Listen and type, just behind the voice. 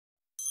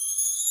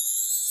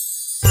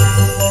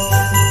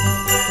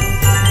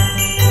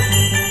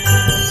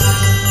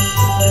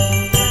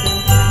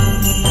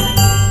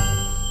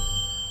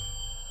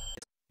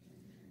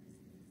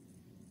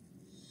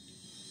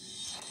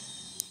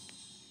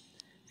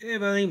Hey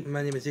everybody,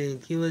 my name is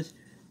TubeMas.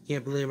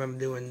 Can't believe I'm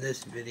doing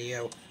this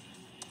video.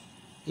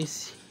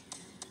 This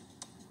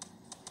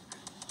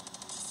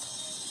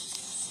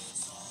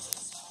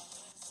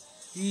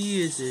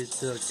is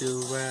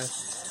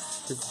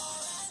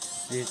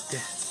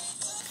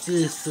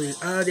seriously,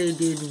 all they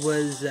did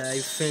was, I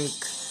think,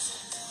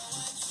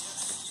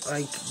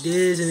 like,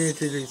 there's an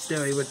interesting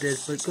story with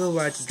this, but go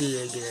watch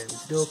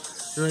DAGames.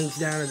 The links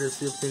down in the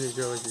description as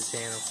well as the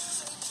channel.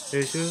 I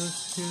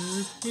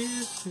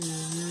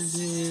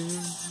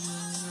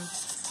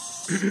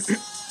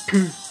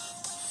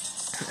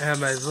have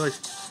my voice.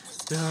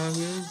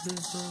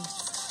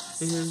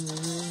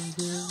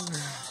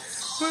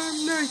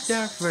 One night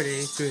after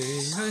the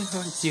tree, I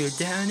hunt you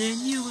down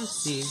and you will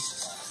see.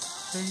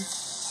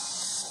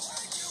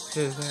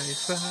 If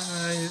I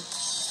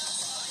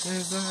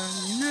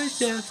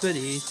night after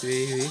the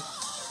tree,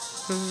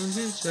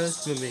 it's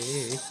just for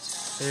me.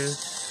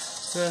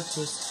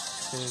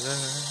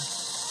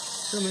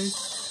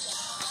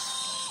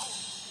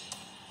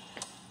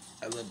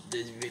 I love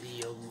this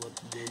video,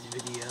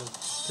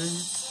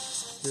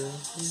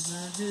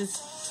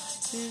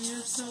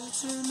 You're so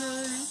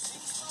tonight.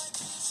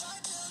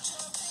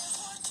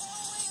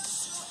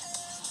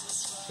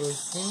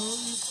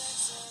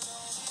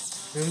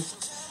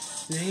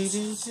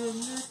 Lady from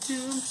the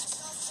tube.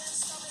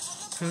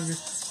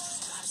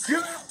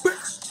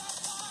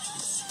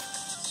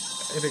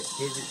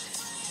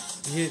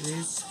 It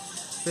is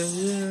the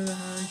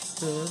light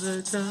all the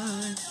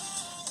time.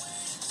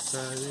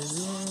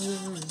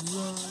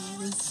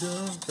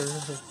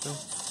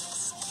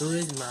 Who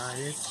is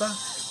mine?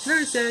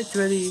 Night at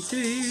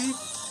 23.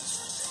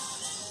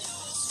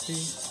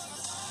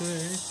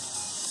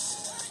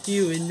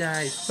 You and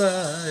I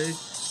fight.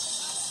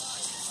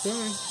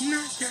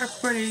 Night at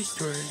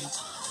 23.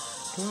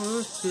 Oh,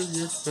 is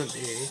this for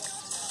me?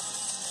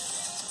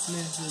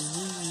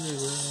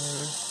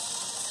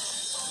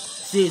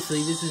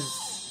 Seriously, this is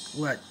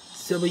what?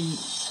 2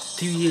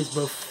 years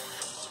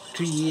before.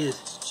 2 years.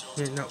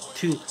 No,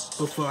 2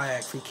 before I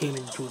actually came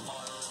into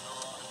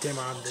them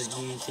on the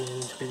games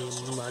pretty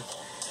much.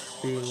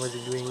 Reading what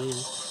they're doing.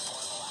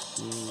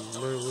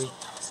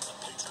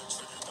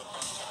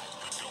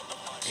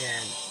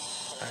 And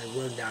I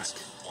will not.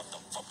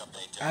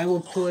 I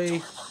will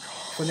play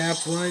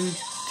FNaF 1,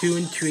 2,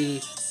 and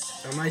 3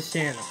 on my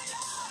channel.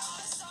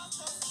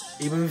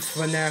 Even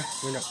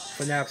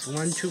FNaF's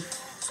 1 to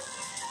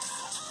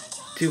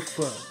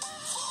 4.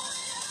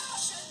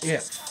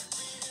 Yeah.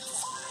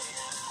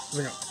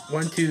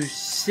 1 to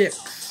 6.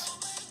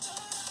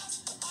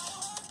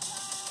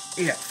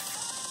 Yeah.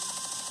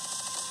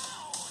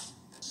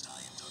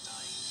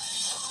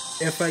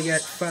 If I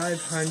get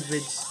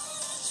 500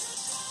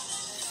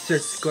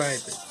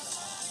 subscribers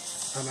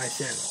on my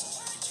channel.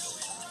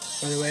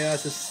 By the way, I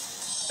also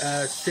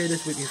share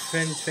this with your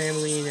friends,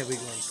 family, and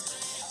everyone.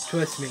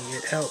 Trust me,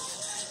 it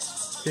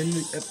helps.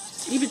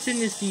 Even send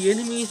this to your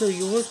enemies or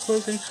your worst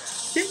person.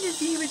 Send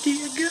this even to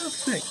your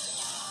girlfriend.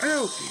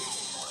 Oh,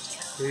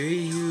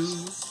 you,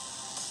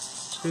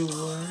 the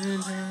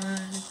one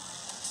and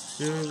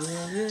the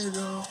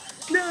little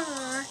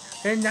night,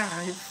 and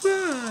I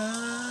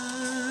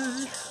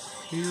find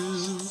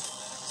you.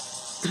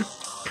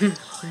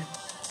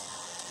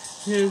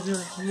 There's a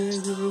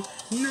little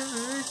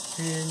night,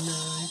 and I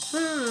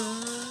find.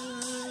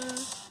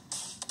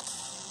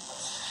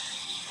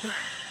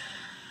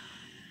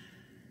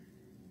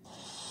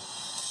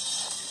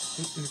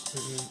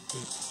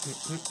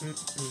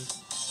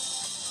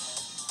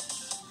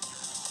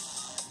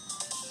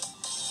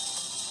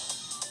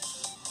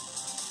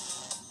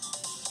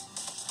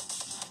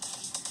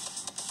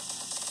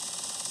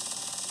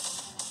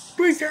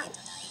 Springtrap.